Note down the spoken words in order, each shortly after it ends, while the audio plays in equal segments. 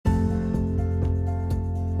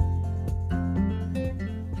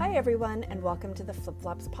Hi, everyone, and welcome to the Flip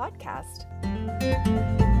Flops podcast.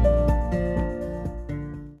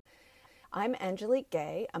 I'm Angelique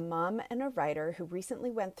Gay, a mom and a writer who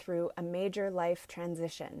recently went through a major life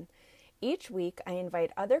transition. Each week, I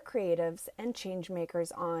invite other creatives and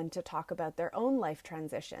changemakers on to talk about their own life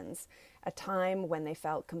transitions, a time when they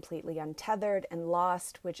felt completely untethered and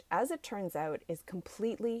lost, which, as it turns out, is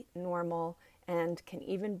completely normal and can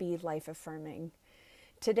even be life-affirming.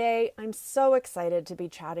 Today, I'm so excited to be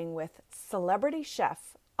chatting with celebrity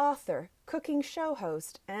chef, author, cooking show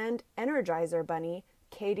host, and Energizer bunny,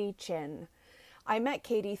 Katie Chin. I met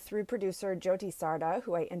Katie through producer Jyoti Sarda,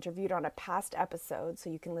 who I interviewed on a past episode,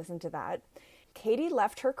 so you can listen to that. Katie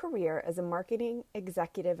left her career as a marketing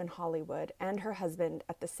executive in Hollywood and her husband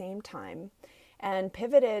at the same time, and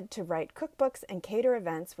pivoted to write cookbooks and cater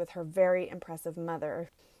events with her very impressive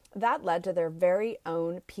mother. That led to their very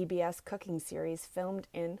own PBS cooking series filmed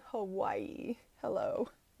in Hawaii. Hello,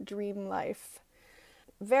 dream life.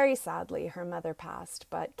 Very sadly, her mother passed,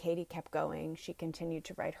 but Katie kept going. She continued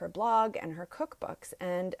to write her blog and her cookbooks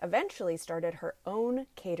and eventually started her own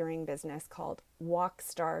catering business called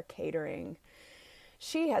Walkstar Catering.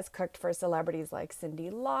 She has cooked for celebrities like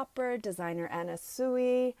Cyndi Lauper, designer Anna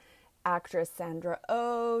Sui, actress Sandra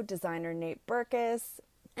Oh, designer Nate Berkus,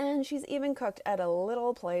 and she's even cooked at a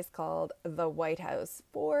little place called the White House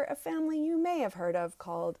for a family you may have heard of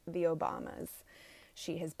called the Obamas.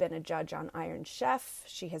 She has been a judge on Iron Chef.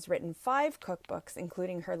 She has written 5 cookbooks,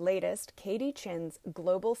 including her latest, Katie Chin's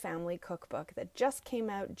Global Family Cookbook that just came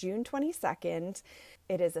out June 22nd.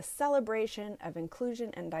 It is a celebration of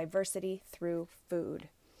inclusion and diversity through food.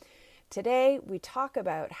 Today, we talk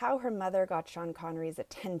about how her mother got Sean Connery's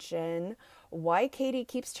attention, why Katie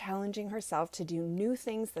keeps challenging herself to do new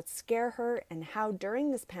things that scare her, and how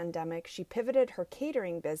during this pandemic she pivoted her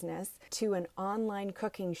catering business to an online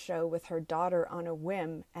cooking show with her daughter on a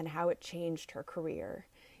whim and how it changed her career.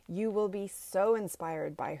 You will be so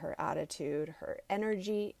inspired by her attitude, her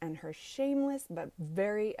energy, and her shameless but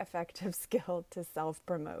very effective skill to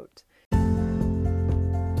self-promote.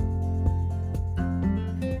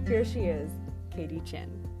 Here she is, Katie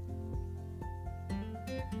Chin.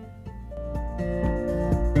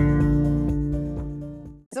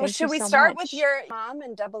 So should we start with your mom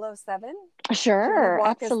and 007? Sure,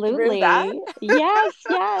 absolutely. Yes.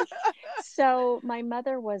 So my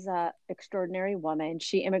mother was an extraordinary woman.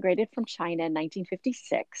 She immigrated from China in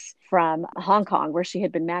 1956 from Hong Kong, where she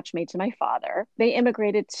had been match-made to my father. They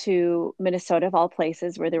immigrated to Minnesota, of all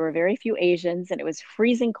places, where there were very few Asians, and it was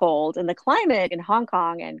freezing cold. And the climate in Hong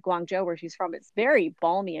Kong and Guangzhou, where she's from, it's very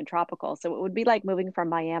balmy and tropical. So it would be like moving from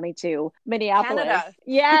Miami to Minneapolis. Canada.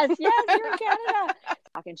 Yes, you're in Canada.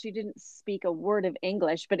 And she didn't speak a word of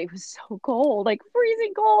English, but it was so cold, like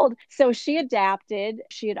freezing cold. So she adapted.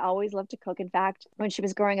 She had always loved to cook. In fact, when she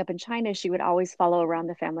was growing up in China, she would always follow around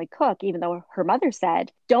the family cook, even though her mother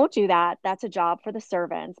said, don't do that. That's a job for the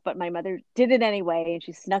servants. But my mother did it anyway, and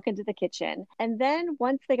she snuck into the kitchen. And then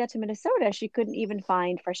once they got to Minnesota, she couldn't even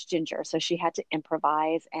find fresh ginger. So she had to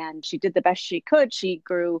improvise, and she did the best she could. She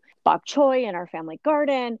grew bok choy in our family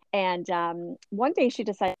garden. And one day she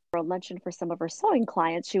decided for a luncheon for some of her sewing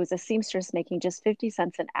clients. She was a seamstress making just 50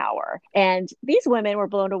 cents an hour. And these women were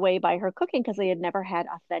blown away by her cooking because they had never had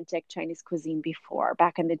authentic Chinese cuisine before.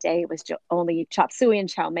 Back in the day, it was only chop suey and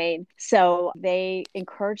chow mein. So they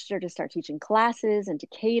encouraged her to start teaching classes and to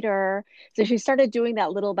cater. So she started doing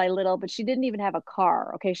that little by little, but she didn't even have a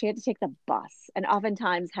car. Okay. She had to take the bus and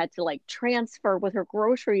oftentimes had to like transfer with her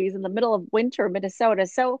groceries in the middle of winter, Minnesota.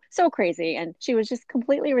 So crazy. And she was just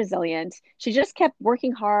completely resilient. She just kept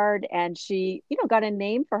working hard, and she, got a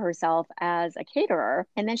name for herself as a caterer.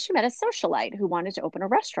 And then she met a socialite who wanted to open a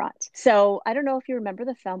restaurant. So I don't know if you remember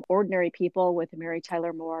the film Ordinary People with Mary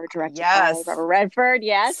Tyler Moore, directed by Robert Redford.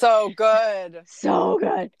 Yes. So good. So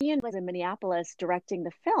good. Ian was in Minneapolis directing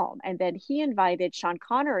the film, and then he invited Sean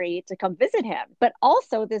Connery to come visit him. But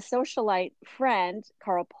also this socialite friend,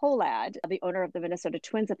 Carl Pohlad, the owner of the Minnesota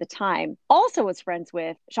Twins at the time, also was friends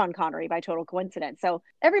with Sean Connery by total coincidence. So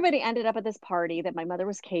everybody ended up at this party that my mother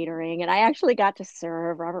was catering, and I actually got to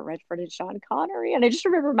serve Robert Redford and Sean Connery. And I just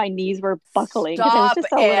remember my knees were buckling because I was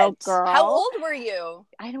just a little girl. How old were you?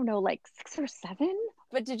 I don't know, like 6 or 7.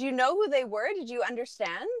 But did you know who they were? Did you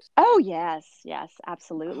understand? Oh, yes,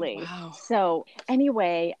 absolutely. Oh, wow. So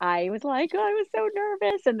anyway, I was like, I was so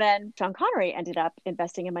nervous. And then Sean Connery ended up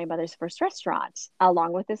investing in my mother's first restaurant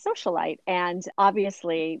along with his socialite. And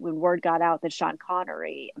obviously, when word got out that Sean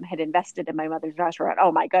Connery had invested in my mother's restaurant,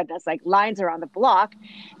 oh my goodness, like lines around the block.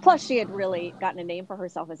 Plus, she had really gotten a name for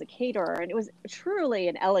herself as a caterer. And it was truly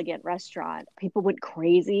an elegant restaurant. People went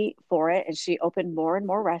crazy for it. And she opened more and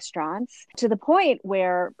more restaurants to the point where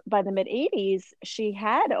where by the mid 80s, she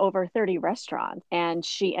had over 30 restaurants and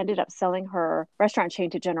she ended up selling her restaurant chain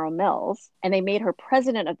to General Mills and they made her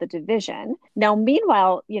president of the division. Now,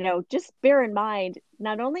 meanwhile, just bear in mind,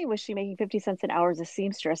 not only was she making 50 cents an hour as a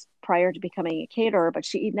seamstress prior to becoming a caterer, but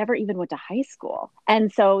she never even went to high school.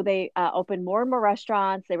 And so they opened more and more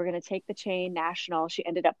restaurants. They were going to take the chain national. She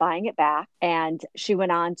ended up buying it back and she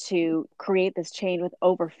went on to create this chain with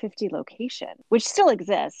over 50 locations, which still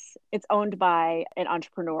exists. It's owned by an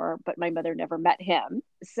entrepreneur, but my mother never met him.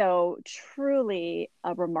 So truly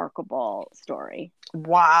a remarkable story.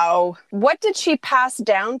 Wow. What did she pass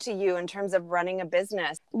down to you in terms of running a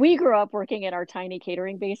business? We grew up working in our tiny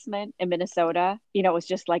catering basement in Minnesota. It was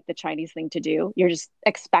just like the Chinese thing to do. You're just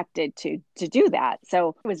expected to do that.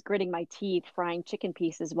 So I was gritting my teeth, frying chicken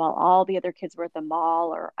pieces while all the other kids were at the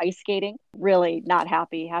mall or ice skating. Really not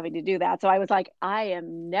happy having to do that. So I was like, I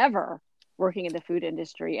am never working in the food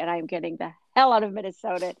industry and I'm getting the hell out of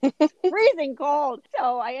Minnesota. It's freezing cold.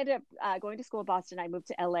 So I ended up going to school in Boston. I moved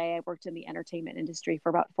to LA. I worked in the entertainment industry for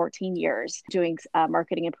about 14 years, doing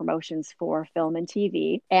marketing and promotions for film and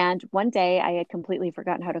TV. And one day I had completely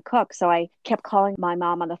forgotten how to cook. So I kept calling my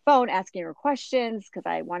mom on the phone, asking her questions because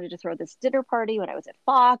I wanted to throw this dinner party when I was at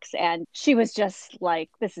Fox. And she was just like,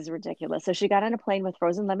 this is ridiculous. So she got on a plane with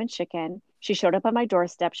frozen lemon chicken. She showed up on my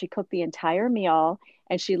doorstep. She cooked the entire meal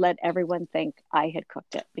and she let everyone think I had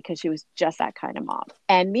cooked it because she was just that kind of mom.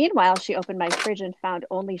 And meanwhile, she opened my fridge and found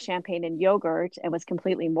only champagne and yogurt and was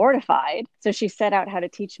completely mortified. So she set out how to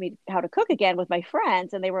teach me how to cook again with my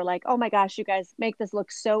friends. And they were like, oh my gosh, you guys make this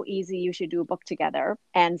look so easy. You should do a book together.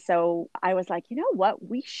 And so I was like, you know what?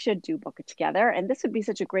 We should do a book together. And this would be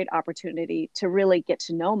such a great opportunity to really get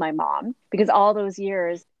to know my mom because all those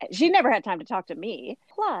years, she never had time to talk to me.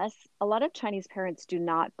 Plus, a lot of Chinese parents do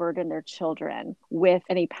not burden their children with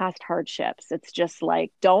any past hardships. It's just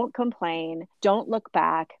like, don't complain, don't look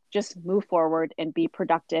back, just move forward and be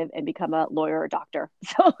productive and become a lawyer or doctor.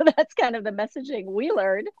 So that's kind of the messaging we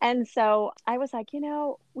learned. And so I was like,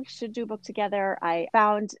 we should do a book together. I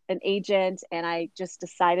found an agent and I just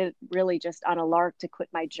decided really just on a lark to quit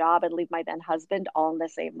my job and leave my then husband all in the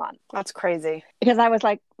same month. That's crazy. Because I was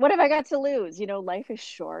like, what have I got to lose? Life is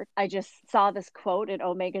short. I just saw this quote in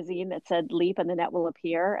O Magazine that said, leap and the net will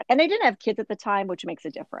appear. And I didn't have kids at the time, which makes a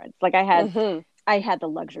difference. Like I had the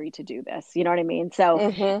luxury to do this. You know what I mean? So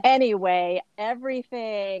anyway,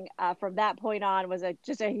 everything from that point on was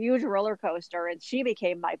just a huge roller coaster. And she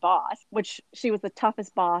became my boss, which she was the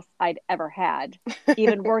toughest boss I'd ever had,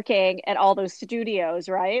 even working at all those studios,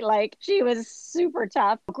 right? Like she was super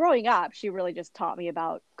tough. Growing up, she really just taught me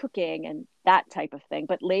about cooking and that type of thing.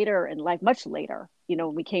 But later in life, much later,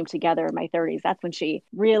 when we came together in my 30s, that's when she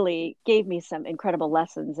really gave me some incredible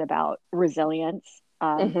lessons about resilience.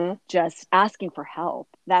 Just asking for help.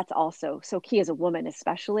 That's also so key as a woman,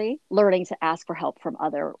 especially learning to ask for help from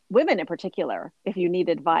other women in particular, if you need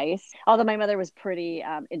advice. Although my mother was pretty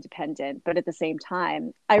independent, but at the same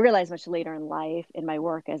time, I realized much later in life in my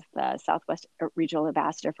work as the Southwest Regional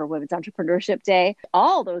Ambassador for Women's Entrepreneurship Day,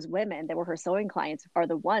 all those women that were her sewing clients are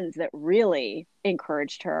the ones that really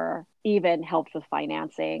encouraged her, even helped with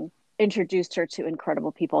financing, introduced her to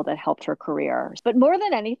incredible people that helped her career. But more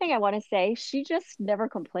than anything, I want to say she just never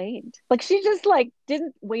complained. Like she just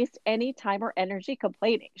didn't waste any time or energy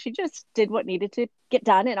complaining. She just did what needed to get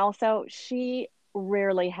done. And also she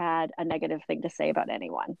rarely had a negative thing to say about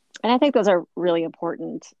anyone. And I think those are really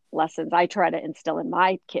important lessons I try to instill in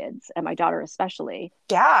my kids and my daughter especially.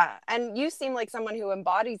 Yeah. And you seem like someone who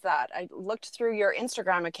embodies that. I looked through your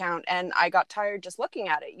Instagram account and I got tired just looking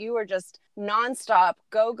at it. You were just nonstop,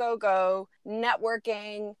 go, go, go,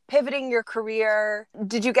 networking, pivoting your career.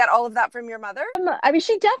 Did you get all of that from your mother? I mean,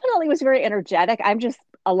 she definitely was very energetic. I'm just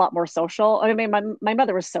a lot more social. I mean, my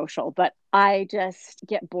mother was social, but I just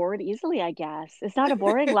get bored easily, I guess. It's not a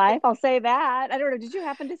boring life. I'll say that. I don't know. Did you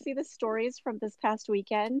happen to see the stories from this past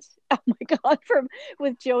weekend? Oh my God,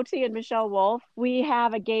 with Jyoti and Michelle Wolf. We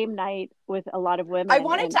have a game night with a lot of women. I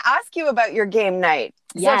wanted to ask you about your game night.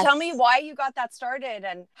 Yes. So tell me why you got that started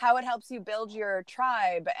and how it helps you build your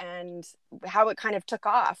tribe and how it kind of took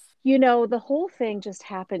off. The whole thing just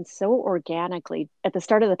happened so organically. At the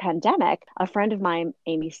start of the pandemic, a friend of mine,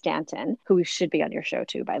 Amy Stanton, who should be on your show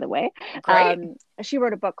too, by the way. Great. She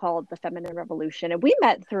wrote a book called The Feminine Revolution. And we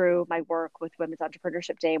met through my work with Women's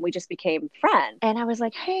Entrepreneurship Day and we just became friends. And I was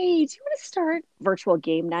like, hey, do you want to start virtual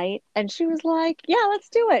game night? And she was like, yeah, let's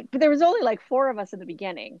do it. But there was only 4 of us in the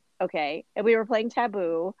beginning. Okay. And we were playing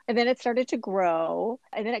Taboo. And then it started to grow.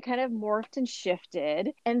 And then it kind of morphed and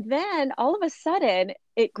shifted. And then all of a sudden,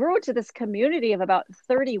 it grew to this community of about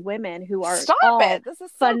 30 women who are Stop all it. This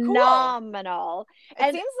is so cool. phenomenal. It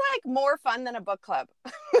And seems like more fun than a book club.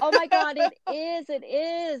 oh my God, it is. It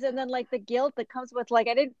is. And then like the guilt that comes with like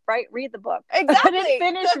I didn't read the book. I didn't Exactly.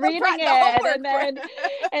 finish reading The it. homework.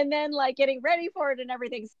 And then like getting ready for it and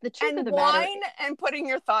everything. The truth of And the matter. wine and putting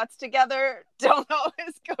your thoughts together don't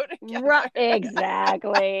always go together. Right,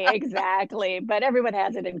 exactly, exactly. But everyone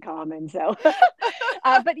has it in common. So,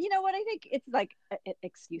 but you know what? I think it's like an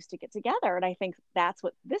excuse to get together. And I think that's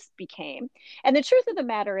what this became. And the truth of the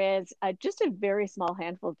matter is, just a very small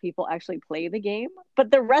handful of people actually play the game.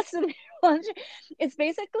 But the rest of the people, it's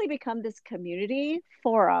basically become this community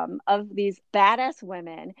forum of these badass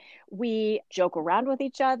women. We joke around with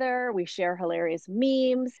each other. We share hilarious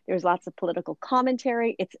memes. There's lots of political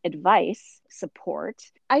commentary. It's advice, support.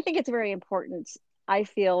 I think it's very important. I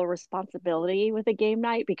feel responsibility with a game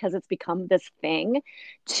night because it's become this thing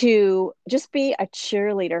to just be a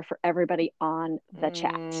cheerleader for everybody on the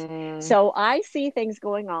chat. So I see things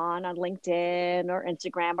going on LinkedIn or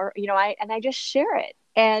Instagram or, I just share it.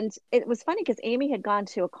 And it was funny because Amy had gone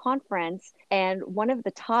to a conference and one of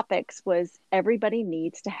the topics was everybody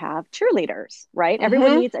needs to have cheerleaders, right?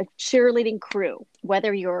 Everyone needs a cheerleading crew,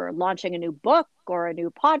 whether you're launching a new book or a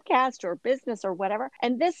new podcast or business or whatever.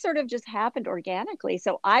 And this sort of just happened organically.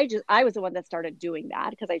 So I was the one that started doing that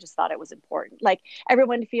because I just thought it was important. Like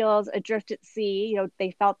everyone feels adrift at sea,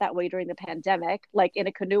 they felt that way during the pandemic, like in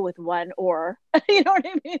a canoe with one oar, you know what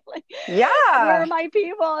I mean? Like, yeah, where are my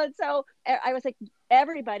people? And so I was like,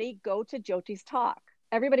 everybody go to Jyoti's talk.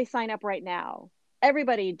 Everybody sign up right now.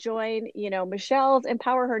 Everybody join, Michelle's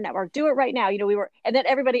Empower Her Network. Do it right now. And then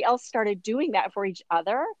everybody else started doing that for each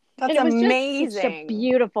other. That's And it was amazing. just such a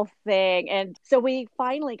beautiful thing. And so we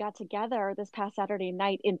finally got together this past Saturday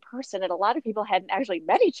night in person. And a lot of people hadn't actually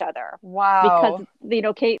met each other. Wow.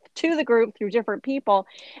 Because, Kate to the group through different people.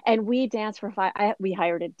 And we danced for we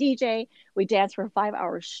hired a DJ. We danced for 5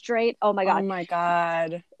 hours straight. Oh my God. Oh my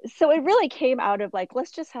God. So it really came out of like,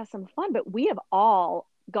 let's just have some fun. But we have all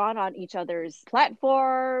gone on each other's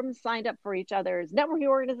platforms, signed up for each other's networking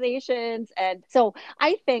organizations. And so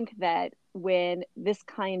I think that when this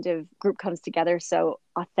kind of group comes together so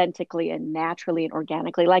authentically and naturally and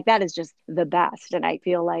organically, like that is just the best. And I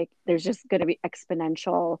feel like there's just going to be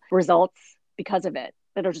exponential results because of it.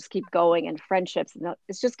 It'll just keep going and friendships, and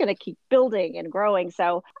it's just going to keep building and growing.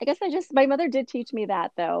 So I guess my mother did teach me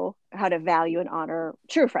that though, how to value and honor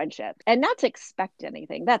true friendship and not to expect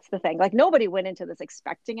anything. That's the thing. Like nobody went into this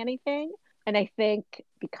expecting anything. And I think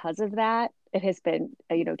because of that, it has been,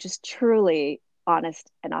 just truly honest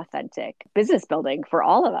and authentic business building for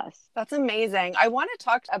all of us. That's amazing. I want to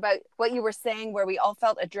talk about what you were saying where we all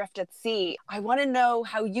felt adrift at sea. I want to know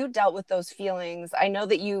how you dealt with those feelings. I know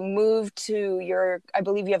that you moved to I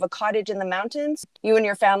believe you have a cottage in the mountains. You and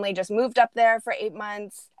your family just moved up there for 8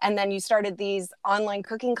 months. And then you started these online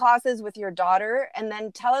cooking classes with your daughter. And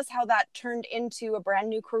then tell us how that turned into a brand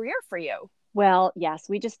new career for you. Well, yes,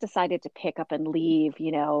 we just decided to pick up and leave,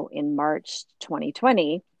 in March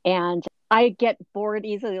 2020. And I get bored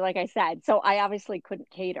easily, like I said. So I obviously couldn't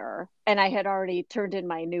cater. And I had already turned in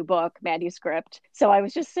my new book manuscript. So I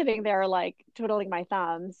was just sitting there like twiddling my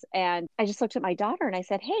thumbs. And I just looked at my daughter and I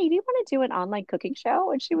said, "Hey, do you want to do an online cooking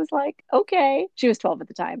show?" And she was like, "Okay." She was 12 at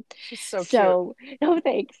the time. She's so cute. No,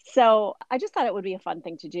 thanks. So I just thought it would be a fun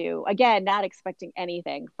thing to do. Again, not expecting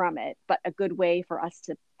anything from it, but a good way for us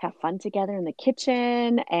to have fun together in the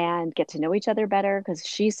kitchen and get to know each other better because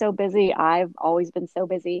she's so busy. I've always been so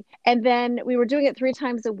busy. And then we were doing it 3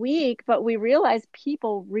 times a week, but we realized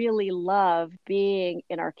people really love being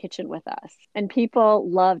in our kitchen with us. And people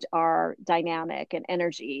loved our dynamic and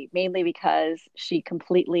energy, mainly because she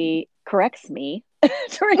completely corrects me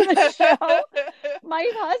during the show. My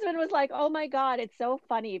husband was like, "Oh my God, it's so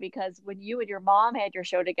funny because when you and your mom had your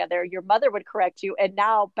show together, your mother would correct you, and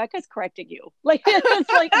now Becca's correcting you." Like it's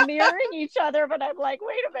like mirroring each other. But I'm like,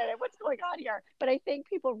 wait a minute, what's going on here? But I think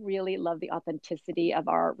people really love the authenticity of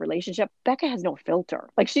our relationship. Becca has no filter.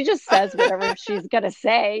 Like she just says whatever she's gonna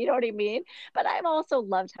say, you know what I mean? But I've also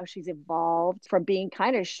loved how she's evolved from being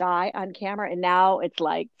kind of shy on camera, and now it's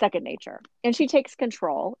like second nature. And she takes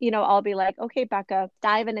control. I'll be like, "Okay, Becca,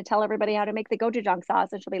 dive in and tell everybody how to make the gochujang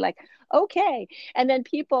sauce." And she'll be like, "Okay." And then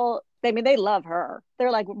people I mean, they love her.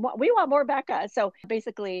 They're like, we want more Becca. So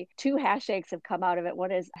basically, two hashtags have come out of it.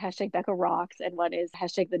 One is hashtag Becca Rocks, and one is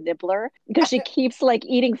hashtag the Nibbler, because she keeps like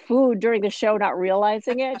eating food during the show, not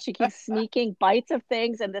realizing it. She keeps sneaking bites of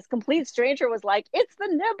things. And this complete stranger was like, it's the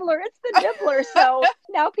Nibbler, it's the Nibbler. So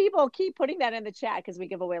now people keep putting that in the chat because we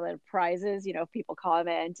give away a lot of prizes, you know, if people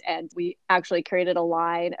comment. And we actually created a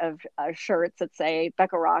line of shirts that say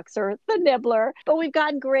Becca Rocks or the Nibbler. But we've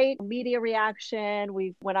gotten great media reaction.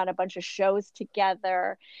 We've went on a bunch of shows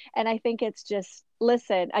together. And I think it's just,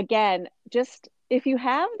 listen, again, just if you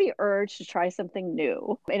have the urge to try something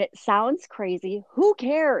new and it sounds crazy, who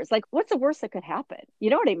cares? Like, what's the worst that could happen? You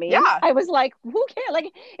know what I mean? Yeah. I was like, who cares? Like,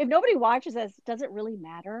 if nobody watches us, does it really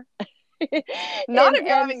matter? Not if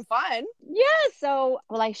you're having fun. Yeah. So,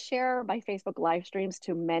 well, I share my Facebook live streams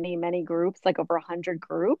to many, many groups, like over 100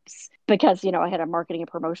 groups, because, you know, I had a marketing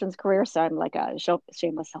and promotions career. So I'm like a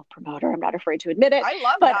shameless self promoter. I'm not afraid to admit it. I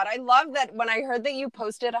love that. I love that when I heard that you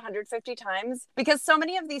posted 150 times, because so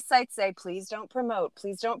many of these sites say, please don't promote,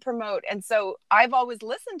 please don't promote. And so I've always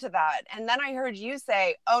listened to that. And then I heard you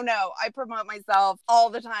say, oh no, I promote myself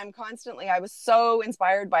all the time, constantly. I was so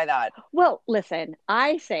inspired by that. Well, listen,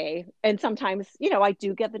 I say, and sometimes, you know, I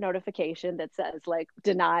do get the notification that says like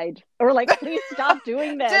denied or like, please stop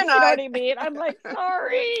doing this. You know what I mean? I'm like,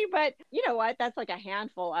 sorry, but you know what? That's like a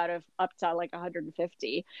handful out of up to like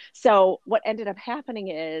 150. So what ended up happening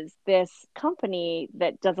is this company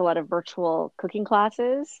that does a lot of virtual cooking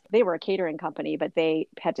classes, they were a catering company, but they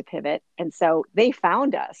had to pivot. And so they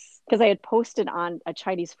found us because I had posted on a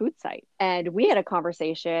Chinese food site, and we had a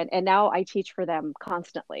conversation, and now I teach for them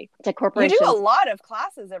constantly to corporations. You do a lot of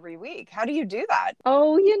classes every week. How do you do that?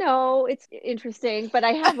 Oh, you know, it's interesting, but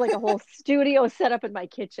I have like a whole studio set up in my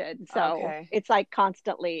kitchen. So it's like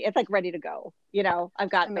constantly, it's like ready to go. You know, I've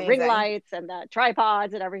got the ring lights and the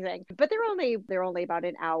tripods and everything, but they're only about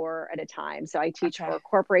an hour at a time. So I teach for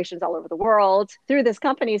corporations all over the world through this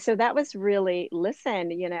company. So that was really, listen,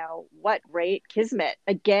 you know, what great kismet.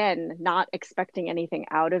 Again, not expecting anything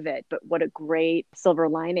out of it, but what a great silver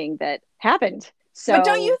lining that happened. So, but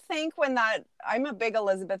don't you think I'm a big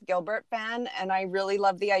Elizabeth Gilbert fan, and I really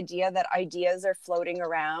love the idea that ideas are floating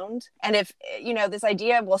around. And if, you know, this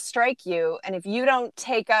idea will strike you, and if you don't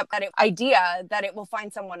take up that idea, that it will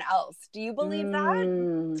find someone else. Do you believe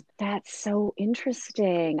that? That's so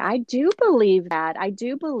interesting. I do believe that. I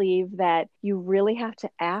do believe that you really have to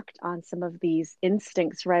act on some of these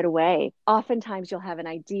instincts right away. Oftentimes you'll have an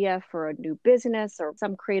idea for a new business or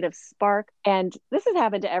some creative spark. And this has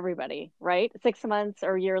happened to everybody, right? 6 months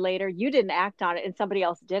or a year later, you didn't act on it and somebody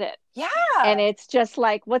else did it. Yeah. And it's just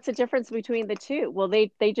like, what's the difference between the two? Well, they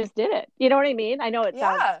just did it. You know what I mean? I know it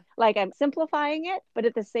sounds like I'm simplifying it, but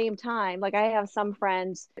at the same time, like I have some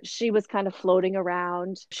friends, she was kind of floating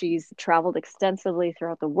around. She's traveled extensively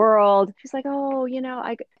throughout the world. She's like, oh, you know,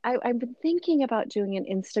 I've been thinking about doing an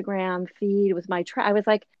Instagram feed with my I was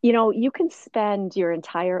like, you know, you can spend your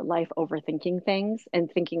entire life overthinking things and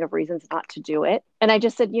thinking of reasons not to do it. And I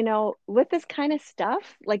just said, you know, with this kind of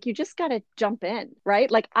stuff, like you just got to jump in, right?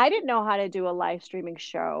 Like I didn't know how to do a live streaming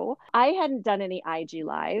show. I hadn't done any IG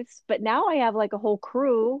lives, but now I have like a whole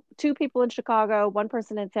crew, 2 people in Chicago, 1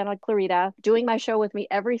 person in Santa Clarita, doing my show with me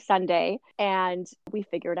every Sunday. And we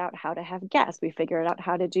figured out how to have guests. We figured out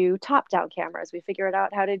how to do top-down cameras. We figured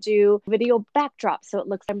out how to do video backdrops. So it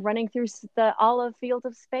looks like I'm running through the olive fields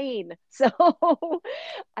of Spain. So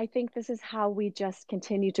I think this is how we just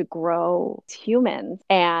continue to grow as humans.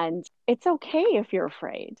 And it's okay if you're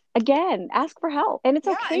afraid. Again, ask for help. And it's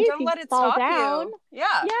okay and if don't you let it fall stop down. you.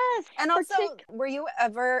 Yeah. Yes. And also, were you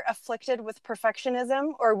ever afflicted with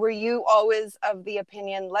perfectionism, or were you always of the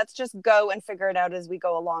opinion, let's just go and figure it out as we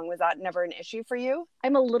go along? Was that never an issue for you?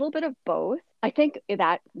 I'm a little bit of both. I think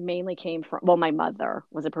that mainly came from, well, my mother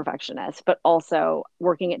was a perfectionist, but also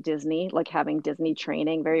working at Disney, like having Disney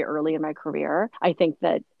training very early in my career. I think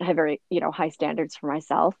that I have very, you know, high standards for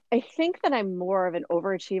myself. I think that I'm more of an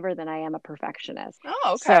overachiever than I am a perfectionist.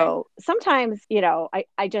 Oh, okay. So sometimes, you know, I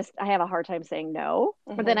have a hard time saying no,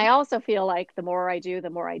 but then I also feel like the more I do,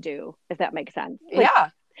 the more I do, if that makes sense. Like, yeah.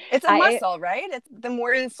 It's a muscle, right? It's the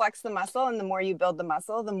more you flex the muscle and the more you build the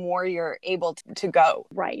muscle, the more you're able to go.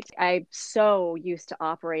 Right. I'm so used to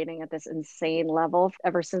operating at this insane level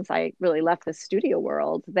ever since I really left the studio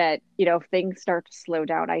world that, you know, if things start to slow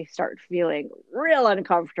down, I start feeling real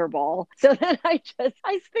uncomfortable. So then I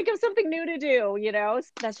think of something new to do, you know,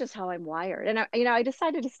 that's just how I'm wired. And, I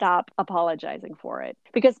decided to stop apologizing for it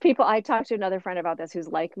because I talked to another friend about this who's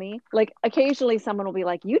like me. Like occasionally someone will be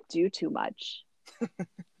like, you do too much.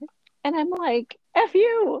 And I'm like, F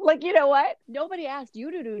you. Like, you know what? Nobody asked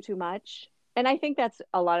you to do too much. And I think that's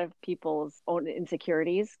a lot of people's own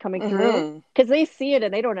insecurities coming through Mm-hmm. because they see it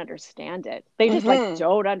and they don't understand it. They just like Mm-hmm.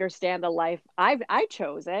 don't understand the life. I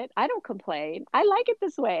chose it. I don't complain. I like it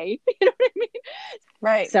this way. You know what I mean?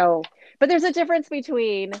 Right. So, but there's a difference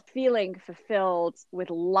between feeling fulfilled with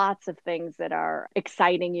lots of things that are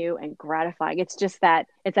exciting you and gratifying. It's just that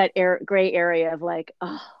it's that gray area of like,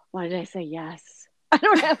 oh, why did I say yes? I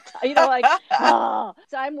don't have time, like, oh.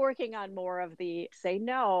 So I'm working on more of the say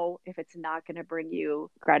no if it's not going to bring you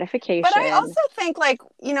But I gratification. also think, like,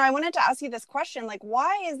 I wanted to ask you this question, like,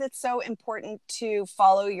 why is it so important to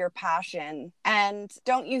follow your passion? And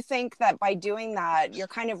don't you think that by doing that, you're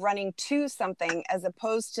kind of running to something as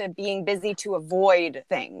opposed to being busy to avoid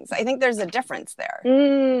things? I think there's a difference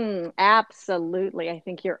there. Absolutely. I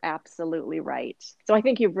think you're absolutely right. So I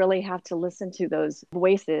think you really have to listen to those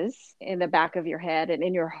voices in the back of your head and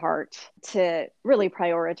in your heart to really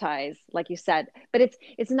prioritize, like you said. But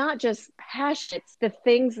it's not just passion, it's the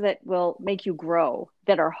things that will make you grow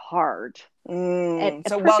that are hard. A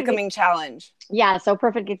So perfect welcoming challenge. Yeah, so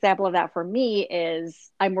perfect example of that for me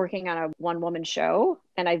is I'm working on a one woman show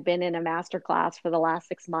and I've been in a master class for the last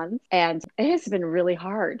 6 months and it has been really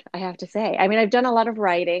hard, I have to say. I mean, I've done a lot of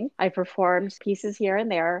writing. I performed pieces here and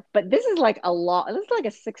there, but this is like this is like a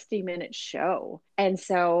 60-minute show. And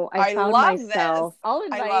so I I found love this. myself, I'll I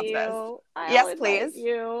invite love this. you. I'll Yes, invite please.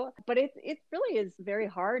 you. But it really is very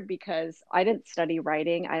hard because I didn't study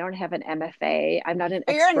writing. I don't have an MFA. I'm not an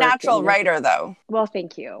But you're a expert natural in this. writer, though. Well,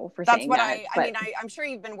 thank you for That's saying what that. I But mean, I'm sure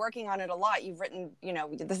you've been working on it a lot. You've written,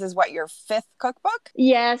 this is what, your fifth cookbook?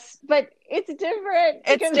 yes, but it's different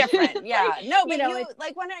It's because different. it's like, Yeah. No, but it's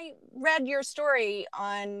like when I read your story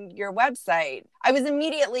on your website, I was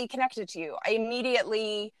immediately connected to you. I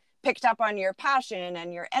immediately picked up on your passion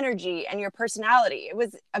and your energy and your personality. It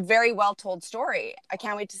was a very well told story. I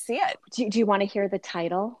can't wait to see it. do you want to hear the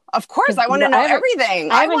title? Of course, Because I want to know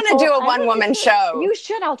everything. I want to do a one woman show. you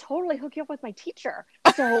should. I'll totally hook you up with my teacher.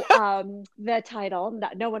 So the title,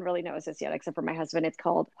 no one really knows this yet except for my husband. It's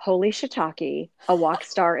called Holy Shiitake, A Wok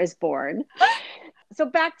Star is Born. So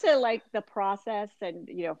back to like the process and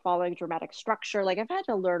following dramatic structure, like I've had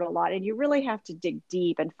to learn a lot and you really have to dig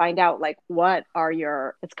deep and find out like what are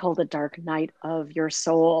it's called the dark night of your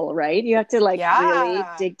soul, right? You have to like really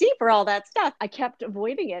Yeah. dig deep for all that stuff. I kept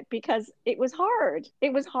avoiding it because it was hard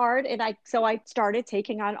and I started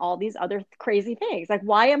taking on all these other crazy things. Like,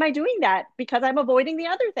 why am I doing that? Because I'm avoiding the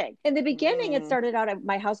other thing. In the beginning it started out,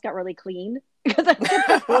 my house got really clean because I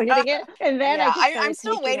kept avoiding it. And then Yeah, I'm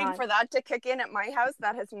still waiting for that to kick in at my house.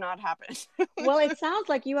 That has not happened. Well, it sounds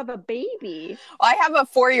like you have a baby. I have a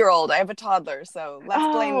 4-year-old. I have a toddler. So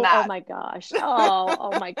let's blame that. Oh my gosh.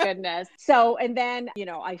 Oh my goodness. So, and then,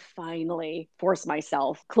 I finally forced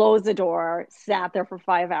myself, closed the door, sat there for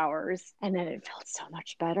 5 hours, and then it felt so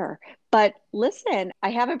much better. But listen, I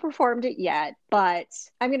haven't performed it yet, but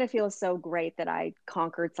I'm going to feel so great that I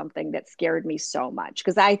conquered something that scared me so much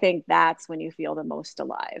because I think that's when you feel the most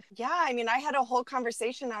alive. Yeah, I mean, I had a whole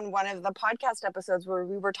conversation on one of the podcast episodes where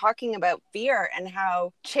we were talking about fear and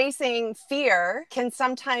how chasing fear can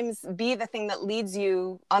sometimes be the thing that leads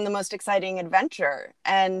you on the most exciting adventure.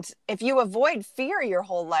 And if you avoid fear your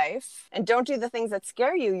whole life and don't do the things that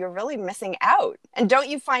scare you, you're really missing out. And don't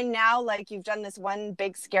you find now, like, you've done this one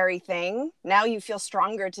big scary thing? Now you feel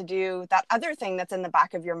stronger to do that other thing that's in the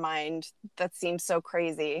back of your mind that seems so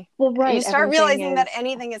crazy. Well, right. You start realizing that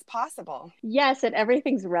anything is possible. Yes, and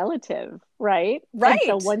everything's relative, right? Right.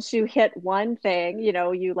 And so once you hit one thing,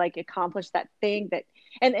 you like accomplish that thing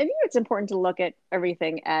and it's important to look at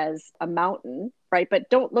everything as a mountain, right? But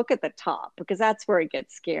don't look at the top because that's where it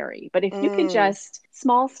gets scary. But if you can just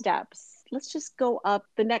small steps, let's just go up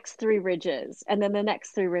the next 3 ridges and then the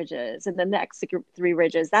next 3 ridges and the next 3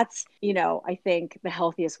 ridges. That's, I think the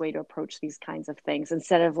healthiest way to approach these kinds of things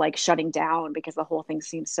instead of like shutting down because the whole thing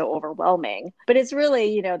seems so overwhelming. But it's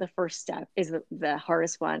really, the first step is the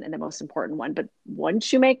hardest one and the most important one. But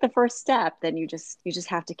once you make the first step, then you just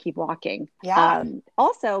have to keep walking. Yeah.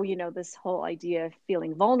 Also, this whole idea of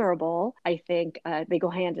feeling vulnerable, I think they go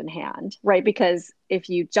hand in hand, right? Because if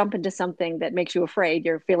you jump into something that makes you afraid,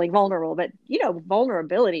 you're feeling vulnerable. But,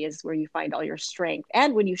 vulnerability is where you find all your strength.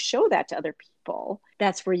 And when you show that to other people,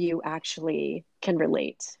 that's where you actually can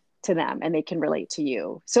relate to them and they can relate to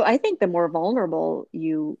you. So I think the more vulnerable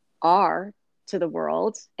you are to the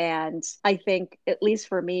world. And I think, at least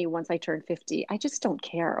for me, once I turn 50, I just don't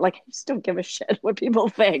care. Like, I just don't give a shit what people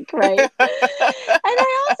think, right? And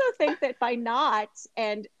I also think that by not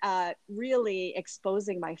and really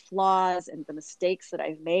exposing my flaws and the mistakes that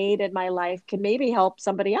I've made in my life can maybe help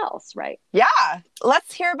somebody else, right? Yeah.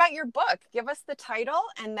 Let's hear about your book. Give us the title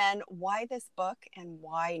and then why this book and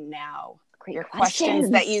why now? great your questions questions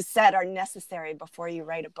that you said are necessary before you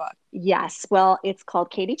write a book. Yes. Well, it's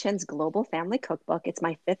called Katie Chen's Global Family Cookbook. It's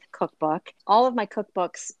my 5th cookbook. All of my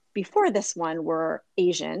cookbooks before this one were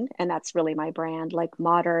Asian, and that's really my brand, like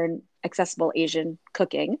modern, accessible Asian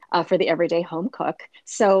cooking for the everyday home cook.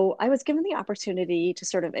 So I was given the opportunity to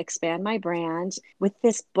sort of expand my brand with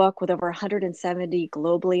this book with over 170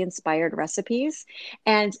 globally inspired recipes.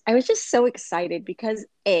 And I was just so excited because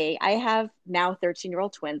I have now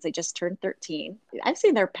 13-year-old twins. They just turned 13. I've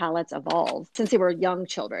seen their palates evolve since they were young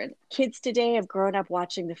children. Kids today have grown up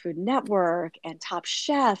watching the Food Network and Top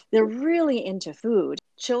Chef. They're really into food.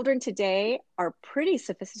 Children today are pretty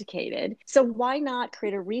sophisticated. So why not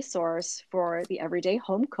create a resource for the everyday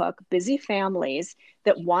home cook, busy families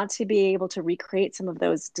that want to be able to recreate some of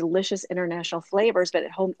those delicious international flavors, but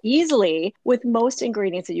at home easily with most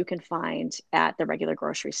ingredients that you can find at the regular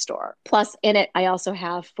grocery store. Plus, in it, I also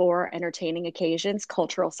have 4 entertaining occasions,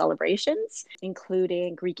 cultural celebrations,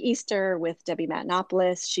 including Greek Easter with Debbie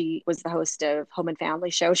Matenopoulos. She was the host of Home and Family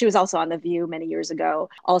Show. She was also on The View many years ago.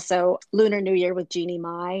 Also, Lunar New Year with Jeannie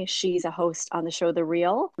Mai. She's a host on the show The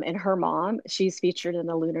Real. And her mom, she's featured in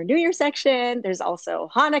the Lunar New Year section. There's also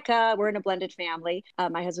Hanukkah. We're in a blended family.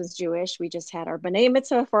 My husband's Jewish. We just had our B'nai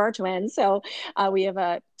Mitzvah for our twins. So we have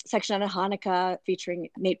a section on Hanukkah featuring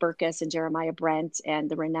Nate Berkus and Jeremiah Brent and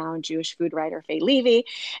the renowned Jewish food writer Faye Levy.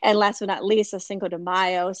 And last but not least, a Cinco de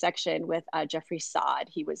Mayo section with Jeffrey Saad.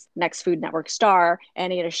 He was Next Food Network star,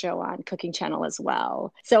 and he had a show on Cooking Channel as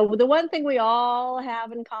well. So the one thing we all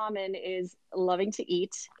have in common is loving to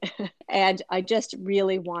eat. And I just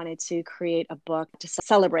really wanted to create a book to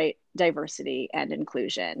celebrate diversity and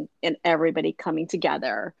inclusion and everybody coming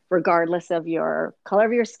together, regardless of your color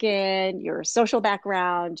of your skin, your social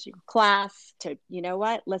background, your class, to, you know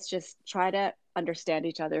what, let's just try to understand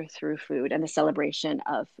each other through food and the celebration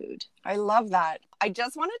of food. I love that. I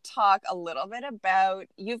just want to talk a little bit about,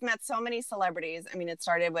 you've met so many celebrities. I mean, it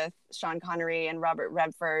started with Sean Connery and Robert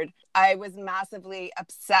Redford. I was massively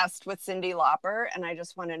obsessed with Cyndi Lauper, and I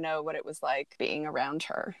just want to know what it was like being around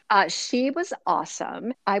her. She was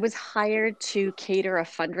awesome. I was hired to cater a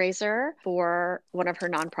fundraiser for one of her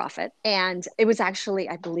nonprofits, and it was actually,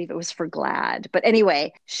 I believe it was for GLAAD. But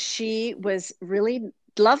anyway, she was really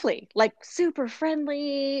lovely, like super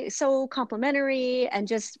friendly, so complimentary, and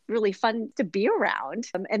just really fun to be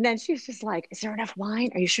around. And then she was just like, is there enough wine?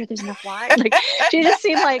 Are you sure there's enough wine? Like, she just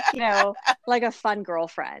seemed like, like a fun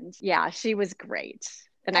girlfriend. Yeah, she was great.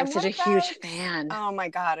 And I'm such a huge fan. Oh my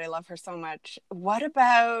God, I love her so much. What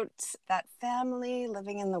about that family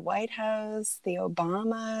living in the White House, the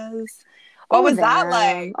Obamas? What was that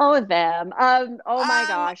like? Oh, them. Oh my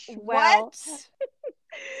gosh. Well, what?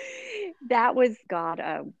 That was, God,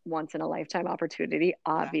 a once in a lifetime opportunity,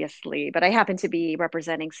 obviously. But I happened to be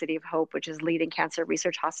representing City of Hope, which is leading cancer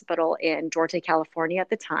research hospital in Duarte, California at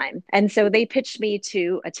the time. And so they pitched me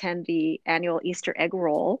to attend the annual Easter egg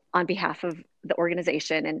roll on behalf of the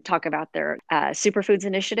organization and talk about their superfoods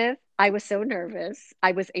initiative. I was so nervous.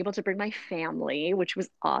 I was able to bring my family, which was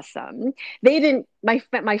awesome.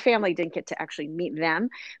 My family didn't get to actually meet them.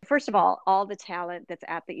 First of all the talent that's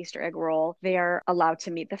at the Easter egg roll, they are allowed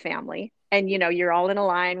to meet the family. And, you're all in a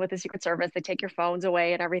line with the Secret Service. They take your phones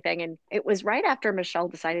away and everything. And it was right after Michelle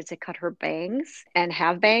decided to cut her bangs and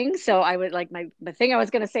have bangs. So I would like, the thing I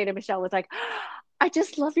was going to say to Michelle was like, I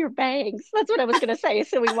just love your bangs. That's what I was going to say.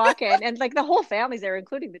 So we walk in and like the whole family's there,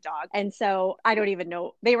 including the dog. And so I don't even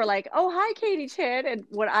know. They were like, oh, hi, Katie Chen. And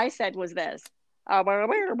what I said was this. I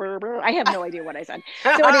have no idea what I said.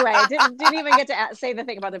 So anyway, I didn't even get to say the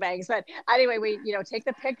thing about the bangs. But anyway, we take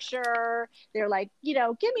the picture. They're like, give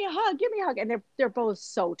me a hug, and they're both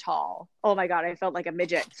so tall. Oh my God, I felt like a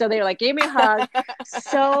midget. So they were like, give me a hug,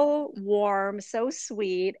 so warm, so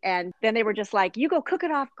sweet, and then they were just like, you go cook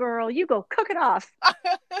it off, girl. You go cook it off. I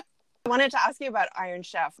wanted to ask you about Iron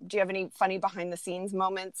Chef. Do you have any funny behind the scenes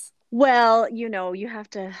moments? Well, you have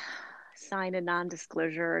to sign a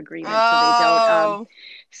non-disclosure agreement so they don't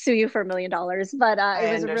sue you for $1 million. But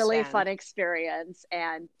it was a really fun experience,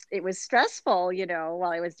 and it was stressful,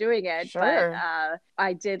 while I was doing it. Sure. But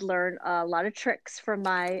I did learn a lot of tricks from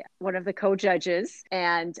one of the co-judges,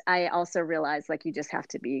 and I also realized like you just have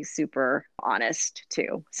to be super honest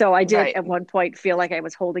too. So I did at one point feel like I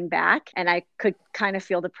was holding back, and I could kind of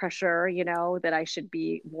feel the pressure, that I should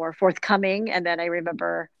be more forthcoming. And then I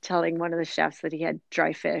remember telling one of the chefs that he had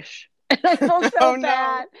dry fish. And I felt so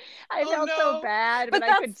bad. I felt so bad, but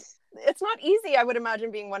I could. It's not easy, I would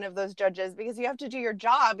imagine, being one of those judges, because you have to do your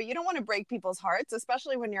job, but you don't want to break people's hearts,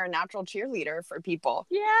 especially when you're a natural cheerleader for people.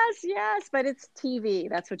 Yes, but it's TV.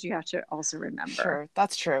 That's what you have to also remember. Sure,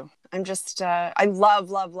 that's true. I'm just, I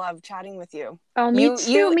love chatting with you. Oh, me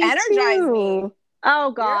too. You me energize too. me.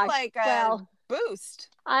 Oh gosh. You're like a boost.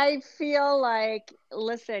 I feel like,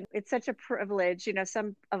 listen, it's such a privilege. You know,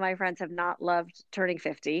 some of my friends have not loved turning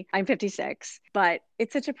 50. I'm 56, but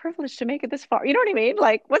it's such a privilege to make it this far. You know what I mean?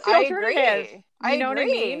 Like, what's the alternative? I know agree.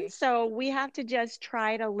 what I mean? So we have to just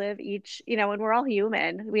try to live each, you know, and we're all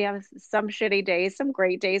human. We have some shitty days, some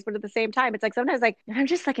great days, but at the same time, it's like sometimes like I'm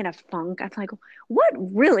just like in a funk. I'm like, what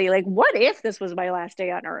really? Like, what if this was my last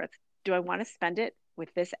day on earth? Do I want to spend it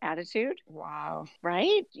with this attitude? Wow.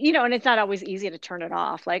 Right? You know, and it's not always easy to turn it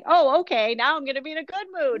off. Like, oh, okay, now I'm going to be in a good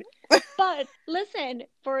mood. But listen,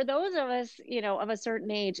 for those of us, you know, of a certain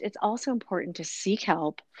age, it's also important to seek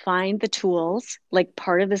help, find the tools. Like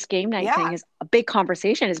part of this game night thing is a big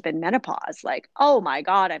conversation has been menopause. Like, oh my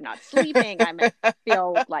God, I'm not sleeping. I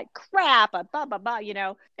feel like crap, blah, blah, blah, you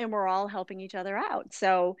know, and we're all helping each other out.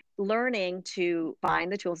 So learning to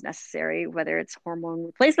find the tools necessary, whether it's hormone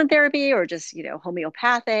replacement therapy or just, you know,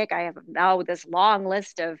 homeopathic. I have now this long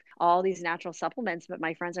list of all these natural supplements, but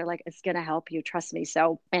my friends are like, it's going to help you, trust me.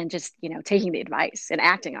 So, and just, you know, taking the advice and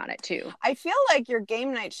acting on it too. I feel like your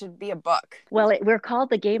game night should be a book. Well, we're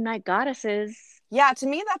called the Game Night Goddesses. Yeah, to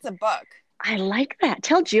me, that's a book. I like that.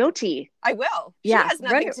 Tell Jyoti. I will. Yeah, she has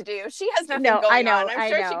nothing to do. She has nothing going on. I'm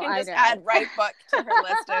sure she can just add write book to her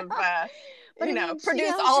list of, but you know,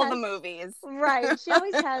 produce all the movies. Right. She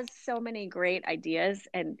always has so many great ideas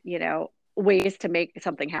and, you know, ways to make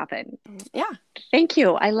something happen. Yeah. Thank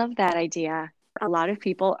you. I love that idea. A lot of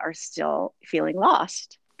people are still feeling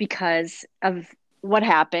lost because of what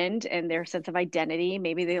happened and their sense of identity.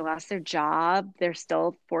 Maybe they lost their job. They're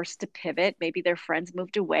still forced to pivot. Maybe their friends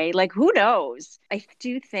moved away. Like, who knows? I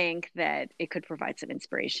do think that it could provide some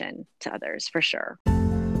inspiration to others for sure.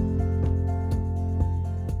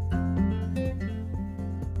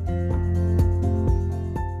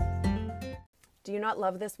 Do you not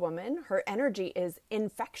love this woman? Her energy is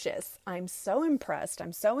infectious. I'm so impressed.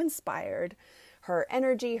 I'm so inspired. Her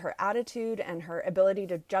energy, her attitude, and her ability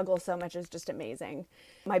to juggle so much is just amazing.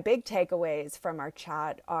 My big takeaways from our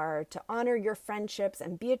chat are to honor your friendships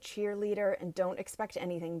and be a cheerleader and don't expect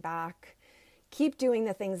anything back. Keep doing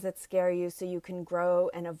the things that scare you so you can grow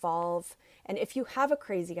and evolve. And if you have a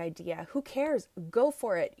crazy idea, who cares? Go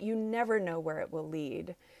for it. You never know where it will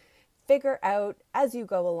lead. Figure out as you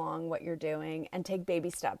go along what you're doing and take baby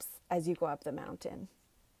steps as you go up the mountain.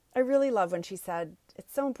 I really love when she said,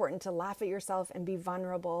 it's so important to laugh at yourself and be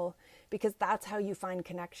vulnerable because that's how you find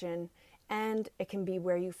connection and it can be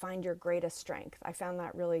where you find your greatest strength. I found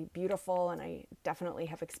that really beautiful and I definitely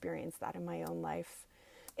have experienced that in my own life.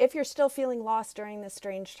 If you're still feeling lost during this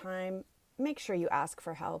strange time, make sure you ask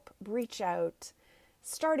for help. Reach out.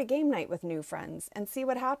 Start a game night with new friends and see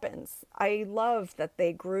what happens. I love that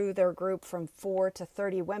they grew their group from 4 to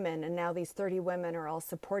 30 women and now these 30 women are all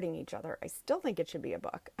supporting each other. I still think it should be a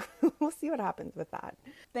book. We'll see what happens with that.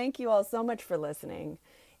 Thank you all so much for listening.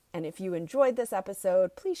 And if you enjoyed this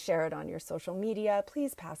episode, please share it on your social media.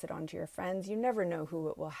 Please pass it on to your friends. You never know who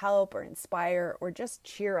it will help or inspire or just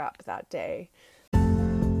cheer up that day.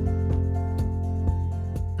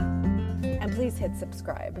 And please hit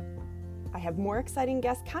subscribe. I have more exciting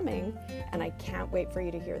guests coming, and I can't wait for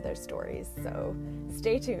you to hear their stories. So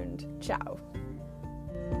stay tuned. Ciao.